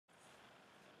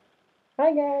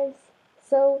Hi guys!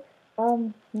 So,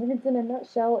 Minutes in a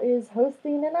Nutshell is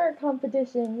hosting an art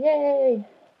competition. Yay!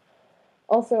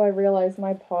 Also, I realized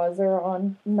my paws are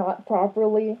on not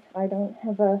properly. I don't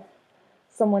have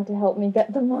someone to help me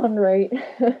get them on right.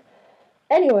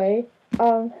 Anyway,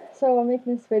 so I'm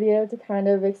making this video to kind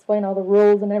of explain all the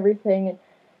rules and everything and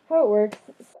how it works.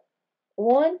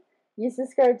 1, you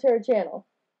subscribe to our channel.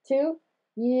 2,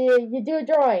 you do a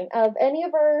drawing of any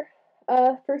of our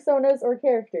personas or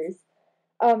characters.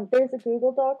 There's a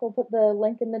Google Doc. We'll put the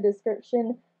link in the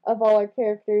description of all our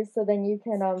characters, so then you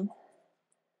can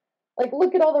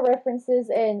look at all the references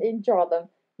and draw them.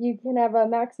 You can have a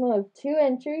maximum of 2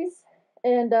 entries,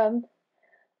 and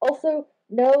also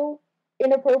no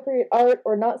inappropriate art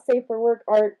or not safe for work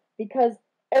art, because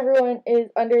everyone is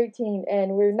under 18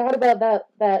 and we're not about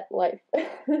that life.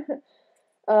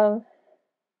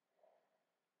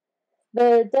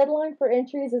 The deadline for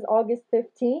entries is August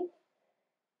 15th.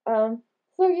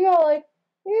 So you got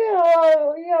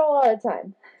a lot of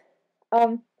time.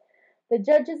 The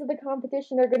judges of the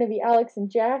competition are going to be Alex and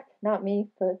Jack, not me,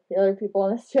 but the other people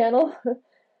on this channel.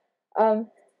 Now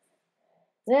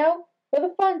for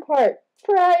the fun part,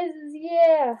 prizes,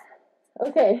 yeah.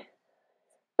 Okay,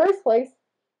 first place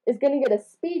is going to get a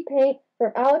speed paint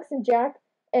from Alex and Jack,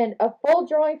 and a full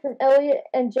drawing from Elliott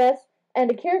and Jess,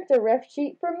 and a character ref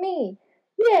sheet from me.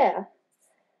 Yeah.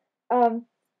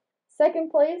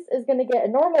 Second place is going to get a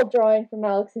normal drawing from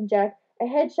Alex and Jack, a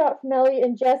headshot from Elliott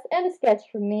and Jess, and a sketch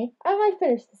from me. I might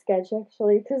finish the sketch,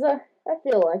 actually, because I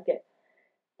feel like it.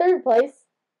 Third place,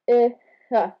 here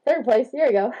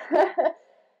we go,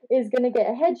 is going to get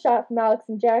a headshot from Alex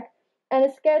and Jack, and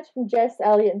a sketch from Jess,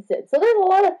 Elliott, and Sid. So there's a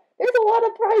lot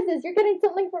of prizes. You're getting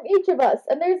something from each of us,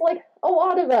 and there's like a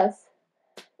lot of us.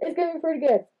 It's going to be pretty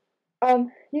good.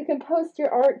 You can post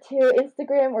your art to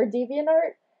Instagram or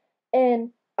DeviantArt,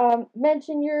 and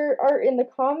mention your art in the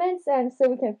comments, and so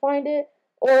we can find it.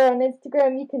 Or on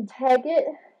Instagram, you can tag it.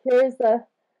 Here's the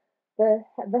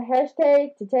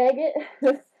hashtag to tag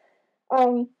it.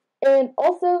 And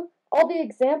also, all the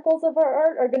examples of our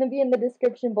art are going to be in the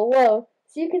description below,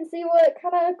 so you can see what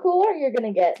kind of cool art you're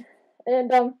going to get.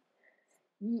 And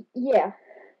yeah,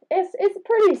 it's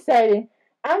pretty exciting.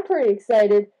 I'm pretty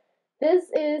excited.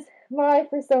 This is my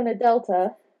Persona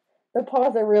Delta. The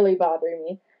paws are really bothering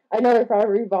me. I know they're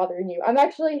probably bothering you. I'm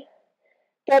actually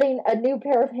getting a new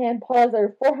pair of hand paws that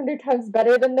are 400 times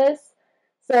better than this.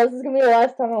 So this is going to be the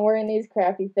last time I'm wearing these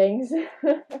crappy things.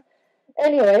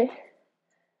 Anyway,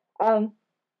 I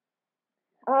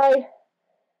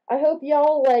hope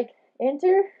y'all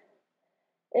enter,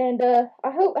 and I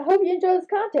hope you enjoy this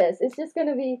contest. It's just going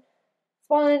to be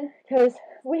fun because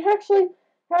we actually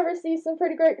have received some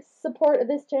pretty great support of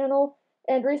this channel.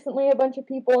 And recently, a bunch of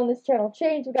people on this channel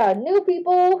changed. We got new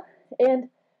people, and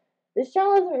this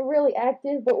channel isn't really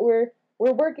active, but we're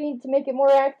working to make it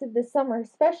more active this summer,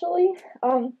 especially.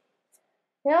 Yeah,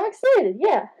 I'm excited.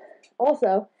 Yeah.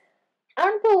 Also, I'm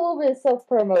gonna put a little bit of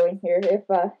self-promo in here, if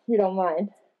you don't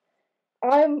mind.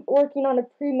 I'm working on a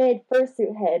pre-made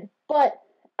fursuit head, but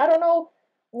I don't know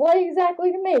what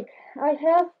exactly to make. I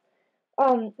have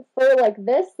fur like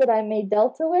this that I made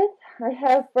Delta with. I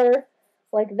have fur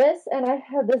like this, and I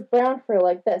have this brown fur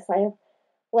like this. I have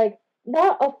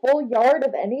not a full yard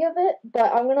of any of it,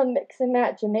 but I'm gonna mix and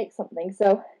match and make something.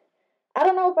 So I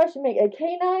don't know if I should make a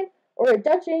canine or a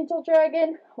Dutch angel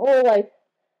dragon, or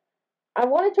I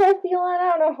want to try a feline.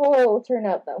 I don't know how it will turn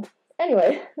out though.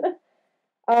 Anyway,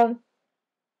 I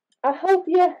hope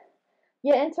you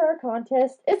enter our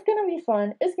contest. It's gonna be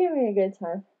fun. It's gonna be a good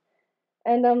time.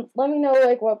 And let me know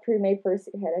what pre-made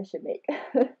fursuit head I should make.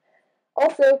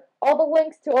 Also, all the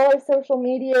links to all our social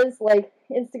medias, like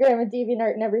Instagram and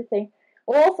DeviantArt and everything,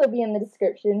 will also be in the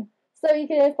description. So you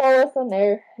can follow us on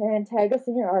there and tag us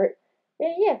in your art.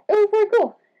 And yeah, it was very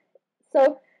cool.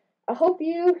 So I hope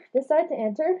you decide to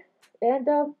enter.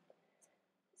 And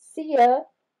see ya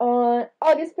on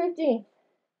August 15th.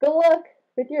 Good luck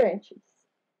with your entries.